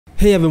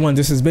Hey everyone,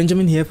 this is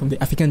Benjamin here from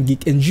the African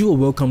Geek, and you are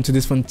welcome to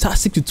this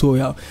fantastic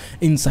tutorial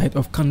inside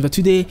of Canva.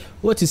 Today,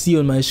 what you see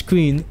on my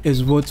screen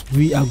is what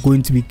we are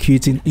going to be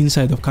creating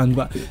inside of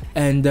Canva.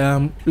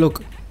 And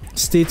look,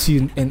 stay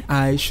tuned and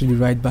I should be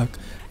right back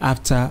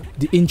after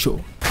the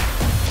intro.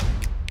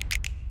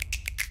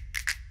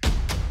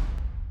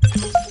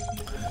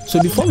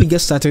 So before we get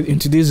started in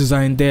today's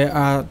design, there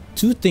are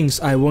two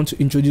things I want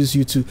to introduce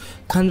you to: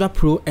 Canva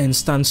Pro and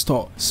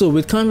Standstill. So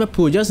with Canva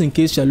Pro, just in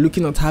case you're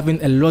looking at having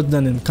a lot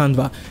done in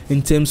Canva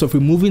in terms of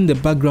removing the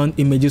background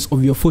images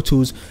of your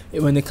photos,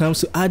 when it comes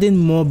to adding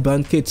more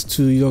blankets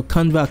to your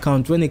Canva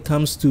account, when it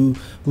comes to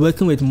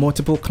working with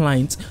multiple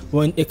clients,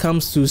 when it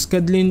comes to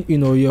scheduling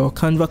your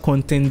Canva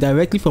content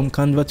directly from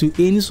Canva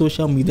to any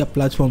social media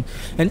platform,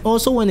 and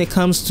also when it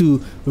comes to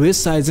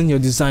resizing your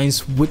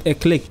designs with a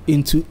click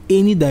into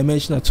any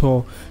dimension at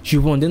all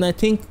you want, then I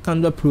think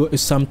Canva Pro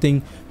is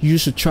something you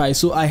should try.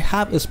 So I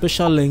have a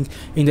special link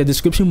in the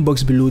description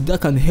box below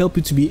that can help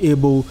you to be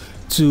able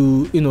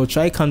to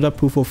try Canva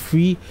Pro for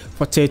free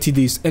for 30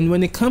 days. And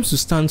when it comes to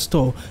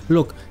Standstill,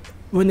 look,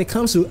 when it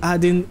comes to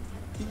adding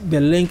the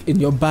link in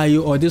your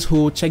bio, or this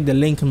whole check the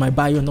link in my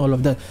bio and all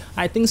of that,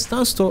 I think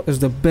Standstill is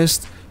the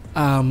best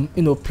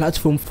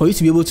platform for you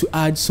to be able to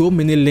add so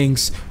many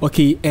links.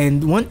 Okay,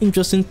 and one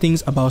interesting thing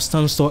about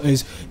Standstill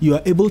is you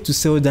are able to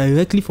sell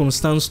directly from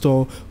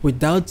Standstill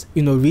without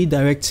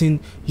redirecting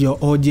your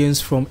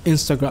audience from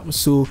Instagram.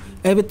 So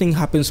everything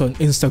happens on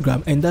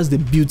Instagram, and that's the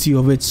beauty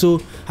of it. So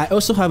I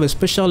also have a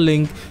special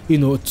link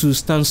to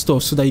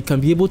Standstill so that you can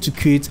be able to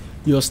create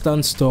your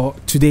Standstill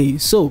today.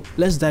 So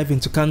let's dive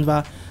into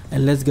Canva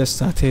and let's get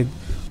started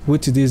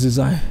with today's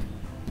design.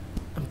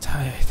 I'm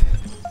tired.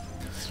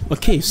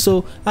 Okay,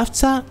 so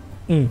after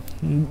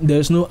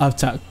there's no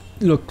after,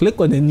 look, click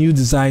on the new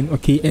design,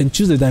 okay, and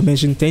choose the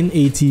dimension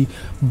 1080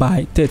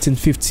 by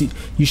 1350.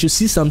 You should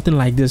see something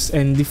like this,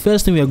 and the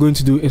first thing we are going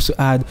to do is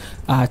to add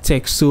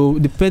text. So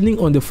depending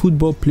on the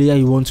football player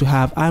you want to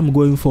have, I'm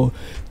going for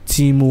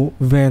Timo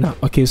Werner.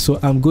 Okay, so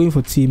I'm going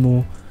for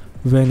Timo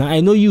Werner. I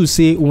know you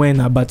say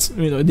Werner, but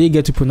they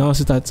get to pronounce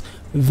it as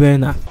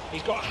Werner.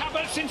 He's got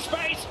Havertz in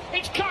space.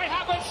 It's Kai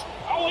Havertz.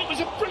 Oh, it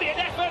was a brilliant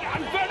effort,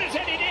 and Werner's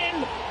headed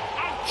in.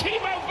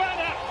 Timo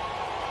Werner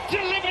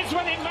delivers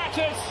when it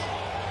matters.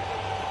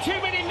 Too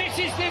many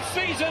misses this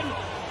season,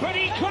 but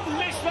he couldn't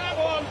miss that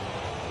one.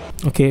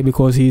 Okay,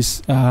 because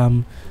he's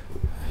what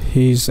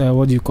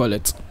do you call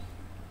it?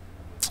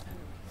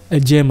 A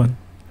German,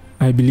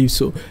 I believe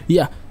so.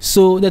 Yeah.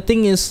 So the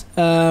thing is,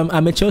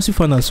 I'm a Chelsea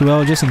fan as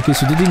well, just in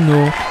case you didn't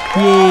know.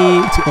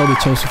 Yay to all the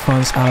Chelsea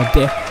fans out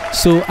there.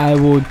 So I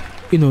would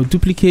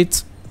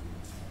duplicate,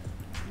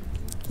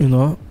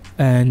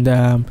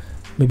 and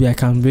maybe I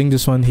can bring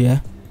this one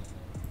here,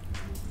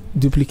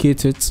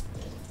 duplicate it,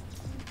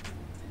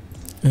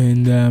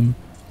 and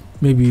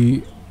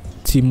maybe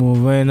Timo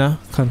Werner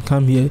can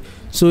come here.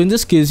 So in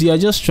this case, you are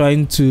just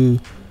trying to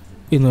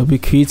be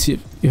creative,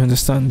 you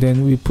understand.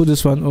 Then we put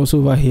this one also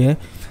over here.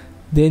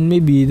 Then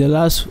maybe the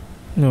last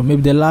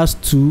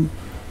two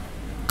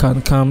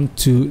can come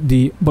to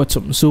the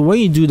bottom. So when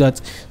you do that,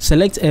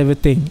 select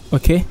everything,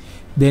 okay,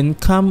 then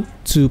come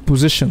to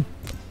position,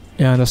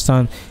 you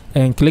understand,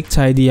 and click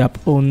tidy up.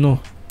 Oh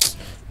no,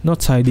 not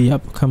tidy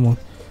up, come on.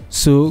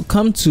 So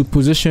come to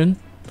position,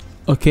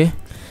 okay,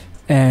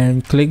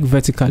 and click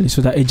vertically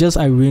so that it just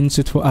arranges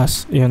it for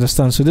us, you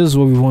understand. So this is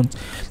what we want.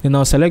 Then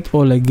I'll select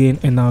all again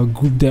and I'll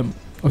group them,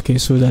 okay,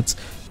 so that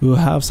we'll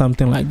have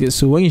something like this.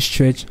 So when you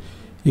stretch,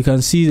 you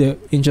can see the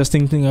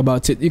interesting thing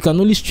about it. You can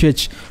only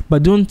stretch,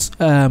 but don't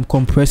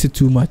compress it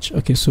too much.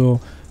 Okay,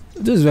 so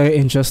this is very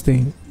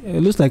interesting.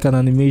 It looks like an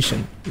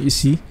animation, you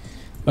see.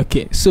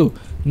 Okay, so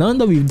now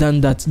that we've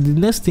done that, the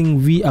next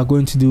thing we are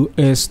going to do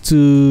is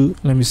to,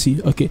 let me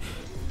see, okay,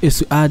 is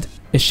to add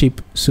a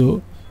shape.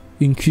 So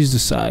increase the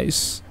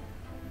size,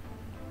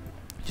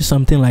 just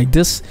something like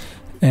this,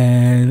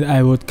 and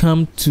I would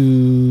come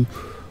to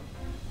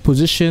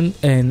position,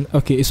 and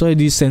okay, it's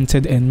already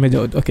centered and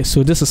middled. Okay,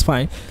 so this is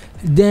fine.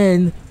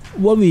 Then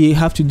what we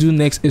have to do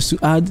next is to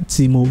add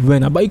Timo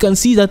Werner, but you can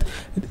see that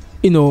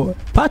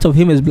part of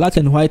him is black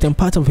and white and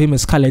part of him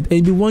is colored,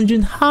 and you'll be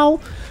wondering how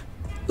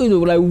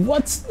like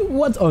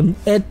what on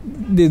earth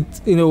did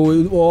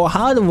or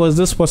how was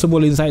this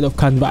possible inside of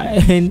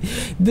Canva? And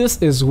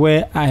this is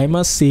where I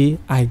must say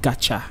I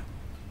gotcha.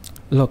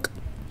 Look,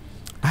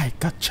 I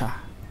gotcha.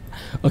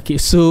 Okay,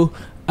 so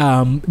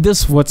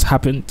this is what's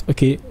happened.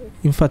 Okay,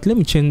 in fact, let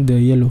me change the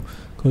yellow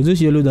because this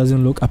yellow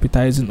doesn't look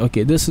appetizing.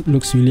 Okay, this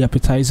looks really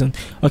appetizing.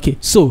 Okay,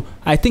 so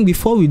I think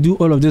before we do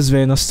all of this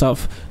Werner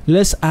stuff,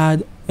 let's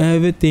add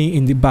everything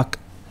in the back.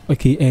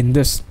 Okay, and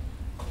this.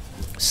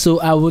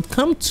 So I would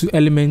come to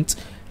element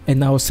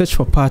and I will search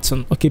for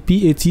pattern. Okay,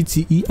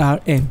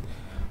 pattern.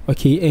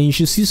 Okay, and you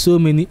should see so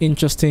many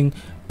interesting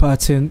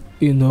pattern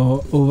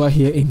over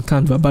here in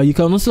Canva. But you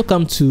can also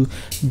come to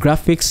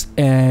graphics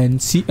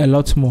and see a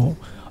lot more.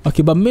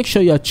 Okay, but make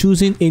sure you are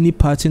choosing any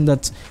pattern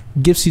that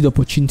gives you the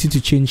opportunity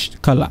to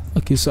change color.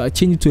 Okay, so I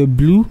change it to a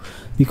blue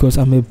because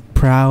I'm a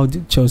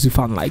proud Chelsea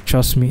fan. Like,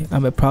 trust me,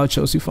 I'm a proud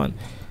Chelsea fan.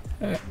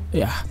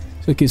 Yeah.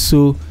 Okay,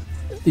 so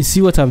you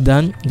see what I've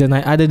done? Then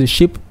I added a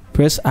shape.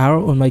 Press R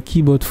on my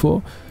keyboard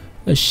for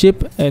a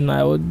shape, and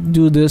I will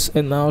do this,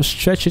 and I'll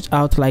stretch it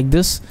out like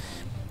this,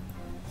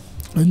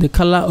 and the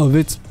color of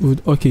it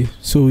would, okay,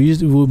 so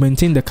we'll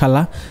maintain the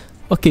color.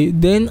 Okay,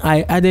 then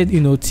I added,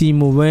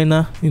 Timo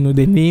Werner,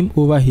 the name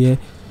over here.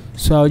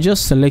 So I'll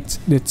just select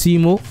the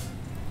Timo,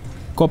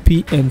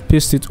 copy and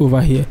paste it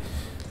over here.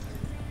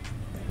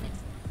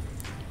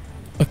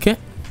 Okay,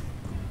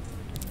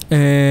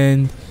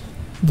 and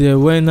the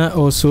Werner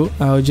also,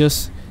 I'll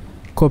just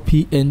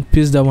copy and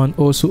paste that one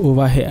also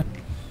over here.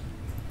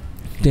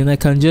 Then I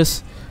can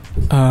just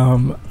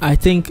I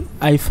think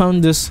I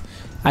found this,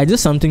 I did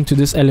something to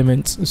this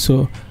element,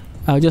 so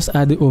I'll just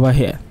add it over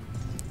here.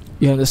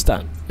 You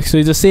understand? So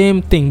it's the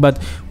same thing,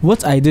 but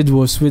what I did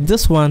was, with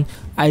this one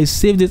I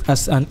saved it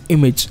as an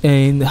image,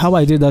 and how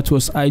I did that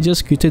was I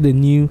just created a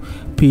new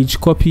page,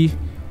 copy,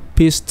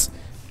 paste,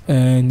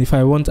 and if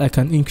I want I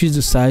can increase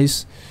the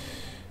size,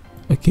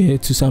 okay,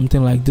 to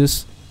something like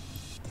this,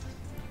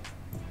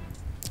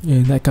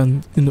 and I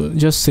can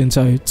just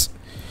center it.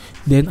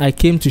 Then I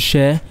came to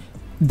share,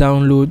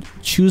 download,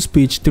 choose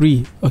page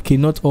 3, okay,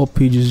 not all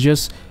pages,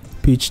 just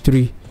page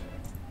 3,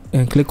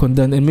 and click on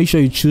that, and make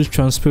sure you choose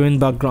transparent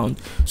background.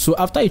 So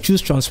after you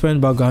choose transparent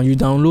background, you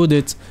download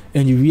it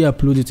and you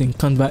re-upload it in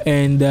Canva.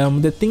 And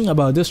the thing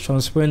about this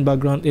transparent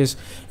background is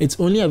it's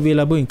only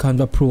available in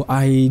Canva Pro.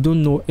 I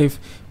don't know if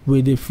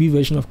with the free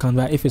version of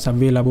Canva if it's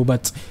available,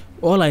 but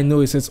all I know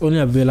is it's only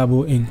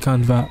available in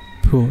Canva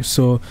Pro.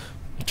 So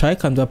try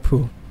Canva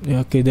Pro.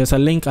 Okay, there's a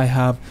link I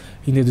have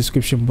in the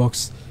description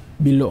box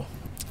below.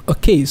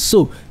 Okay,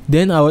 so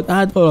then I would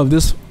add all of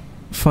this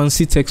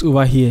fancy text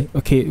over here,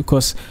 okay,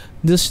 because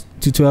this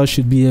tutorial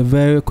should be a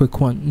very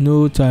quick one,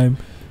 no time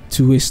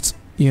to waste.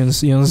 You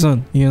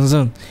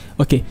understand?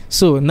 Okay,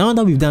 so now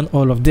that we've done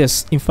all of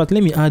this, in fact,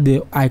 let me add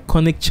the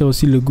iconic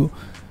Chelsea logo.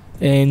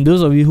 And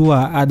those of you who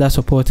are other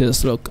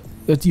supporters, look,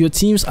 your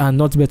teams are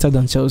not better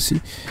than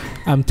Chelsea.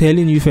 I'm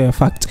telling you for a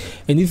fact.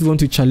 And if you want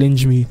to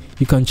challenge me,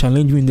 you can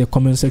challenge me in the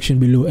comment section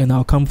below, and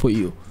I'll come for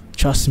you.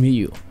 Trust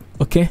me,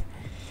 okay?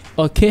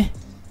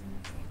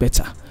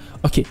 Better.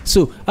 Okay,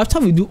 so after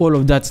we do all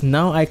of that,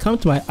 now I come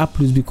to my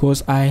uploads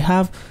because I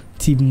have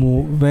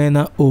Timo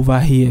Werner over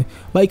here.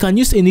 But you can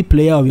use any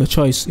player of your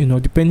choice,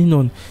 depending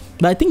on.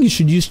 But I think you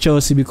should use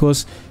Chelsea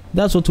because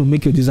that's what will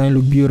make your design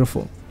look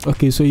beautiful.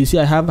 Okay, so you see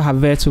I have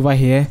Havertz over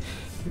here,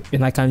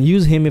 and I can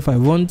use him if I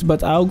want,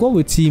 but I'll go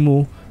with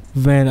Timo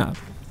Werner.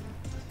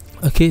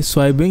 Okay, so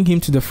I bring him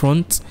to the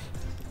front,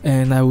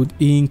 and I would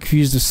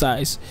increase the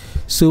size.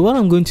 So what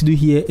I'm going to do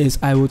here is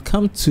I would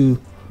come to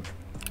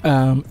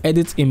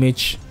edit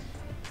image.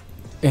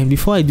 And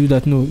before I do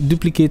that,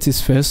 duplicate this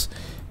first.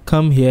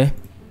 Come here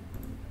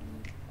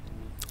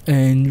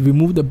and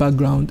remove the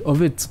background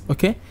of it.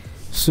 Okay,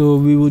 so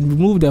we would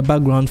remove the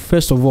background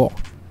first of all.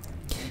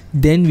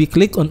 Then we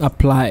click on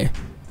apply,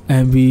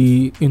 and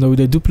we, with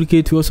the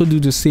duplicate, we also do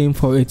the same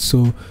for it.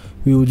 So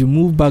we would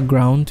remove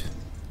background,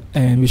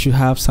 and we should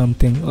have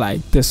something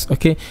like this.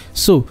 Okay,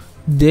 so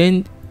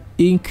then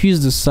increase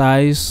the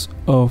size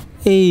of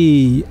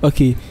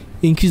increase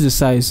the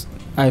size.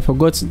 I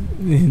forgot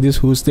this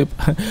whole step.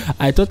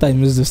 I thought I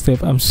missed the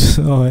step. I'm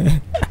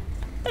sorry.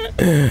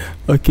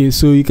 Okay,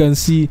 so you can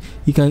see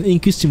you can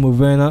increase Timo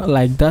Werner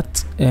like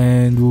that,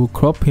 and we'll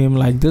crop him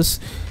like this,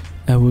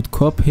 and we'll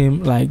crop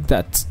him like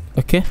that.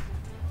 Okay,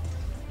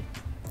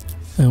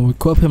 and we'll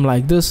crop him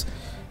like this,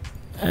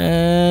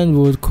 and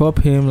we'll crop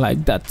him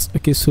like that.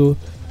 Okay, so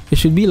it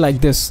should be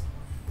like this.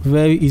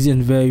 Very easy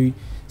and very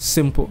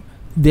simple.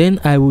 Then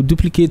I will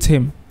duplicate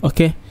him.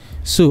 Okay,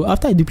 so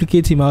after I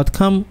duplicate him, I'll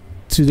come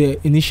to the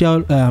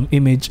initial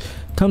image,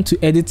 come to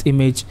edit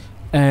image,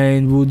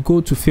 and we'll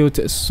go to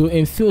filters. So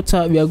in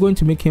filter, we are going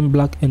to make him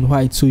black and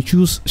white. So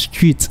choose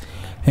street,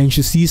 and you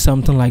should see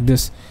something like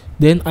this.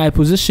 Then I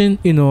position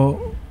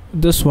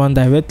this one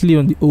directly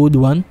on the old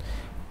one,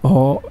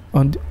 or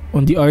on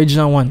the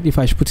original one, if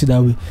I should put it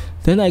that way.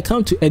 Then I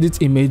come to edit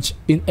image.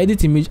 In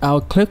edit image, I'll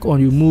click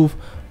on remove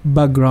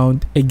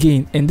background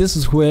again, and this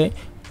is where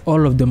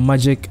all of the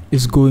magic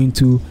is going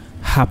to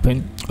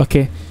happen.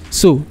 Okay,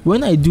 so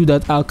when I do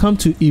that, I'll come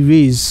to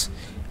erase,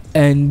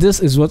 and this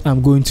is what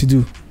I'm going to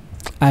do.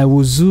 I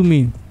will zoom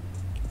in.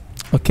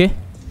 Okay,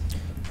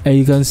 and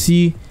you can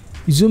see,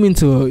 zoom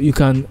into, you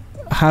can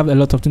have a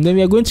lot of things. Then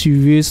we are going to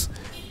erase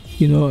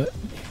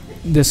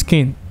the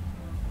skin.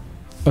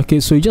 Okay,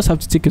 so you just have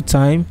to take your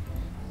time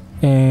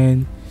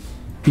and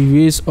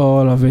erase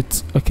all of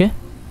it. Okay,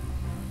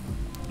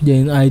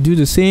 then I do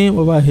the same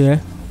over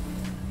here.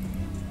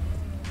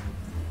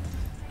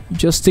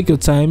 Just take your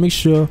time, make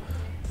sure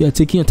you're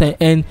taking your time.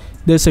 And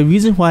there's a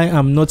reason why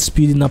I'm not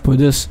speeding up with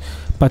this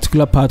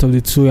particular part of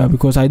the tutorial,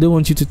 because I don't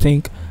want you to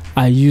think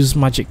I use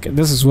magic.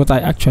 This is what I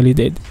actually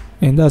did,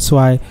 and that's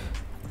why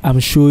I'm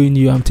showing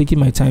you. I'm taking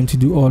my time to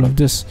do all of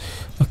this.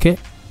 Okay,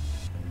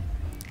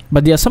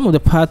 but there are some of the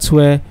parts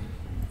where,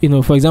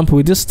 for example,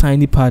 with this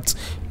tiny part,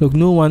 look,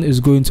 no one is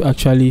going to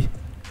actually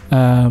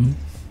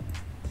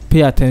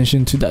pay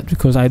attention to that,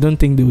 because I don't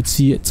think they would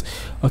see it.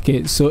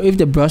 Okay, so if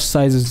the brush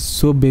size is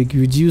so big,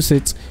 reduce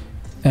it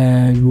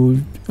and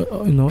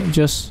we'll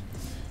just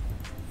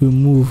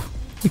remove.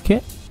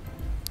 Okay,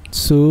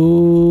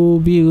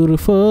 so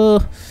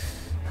beautiful.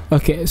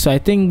 Okay, so I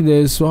think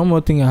there's one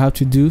more thing I have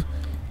to do.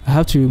 I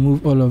have to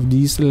remove all of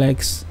these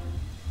legs.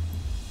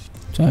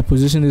 So I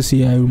position this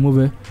here, I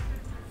remove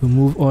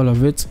all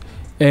of it,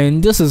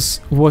 and this is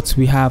what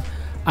we have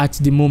at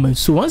the moment.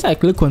 So once I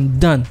click on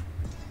done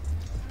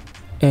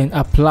and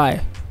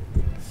apply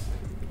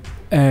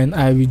and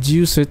I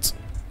reduce it,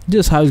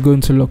 this is how it's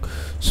going to look.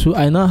 So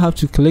I now have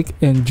to click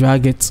and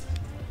drag it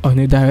on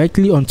it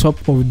directly on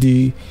top of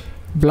the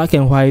black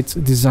and white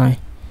design.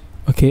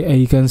 Okay,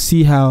 and you can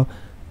see how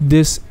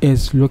this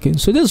is looking.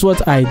 So this is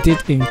what I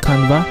did in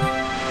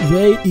Canva.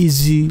 Very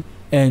easy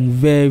and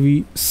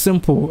very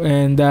simple,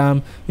 and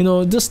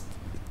this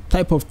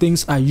type of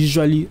things are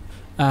usually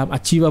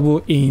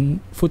achievable in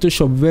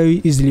Photoshop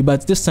very easily,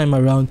 but this time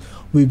around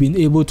we've been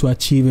able to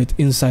achieve it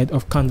inside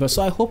of Canva.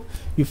 So I hope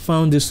you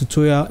found this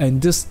tutorial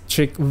and this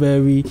trick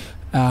very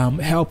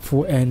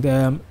helpful,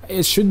 and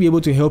it should be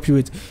able to help you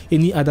with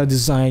any other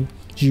design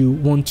you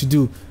want to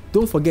do.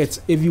 Don't forget,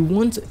 if you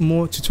want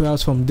more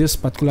tutorials from this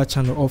particular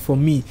channel or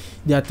from me,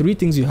 there are 3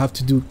 things you have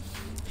to do.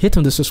 Hit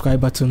on the subscribe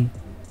button,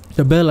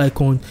 the bell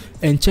icon,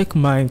 and check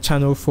my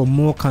channel for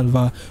more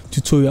Canva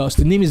tutorials.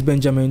 The name is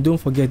Benjamin. Don't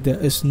forget, there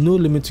is no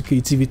limit to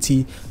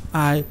creativity.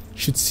 I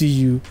should see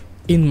you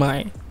in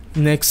my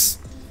next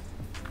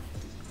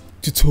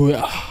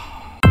tutorial.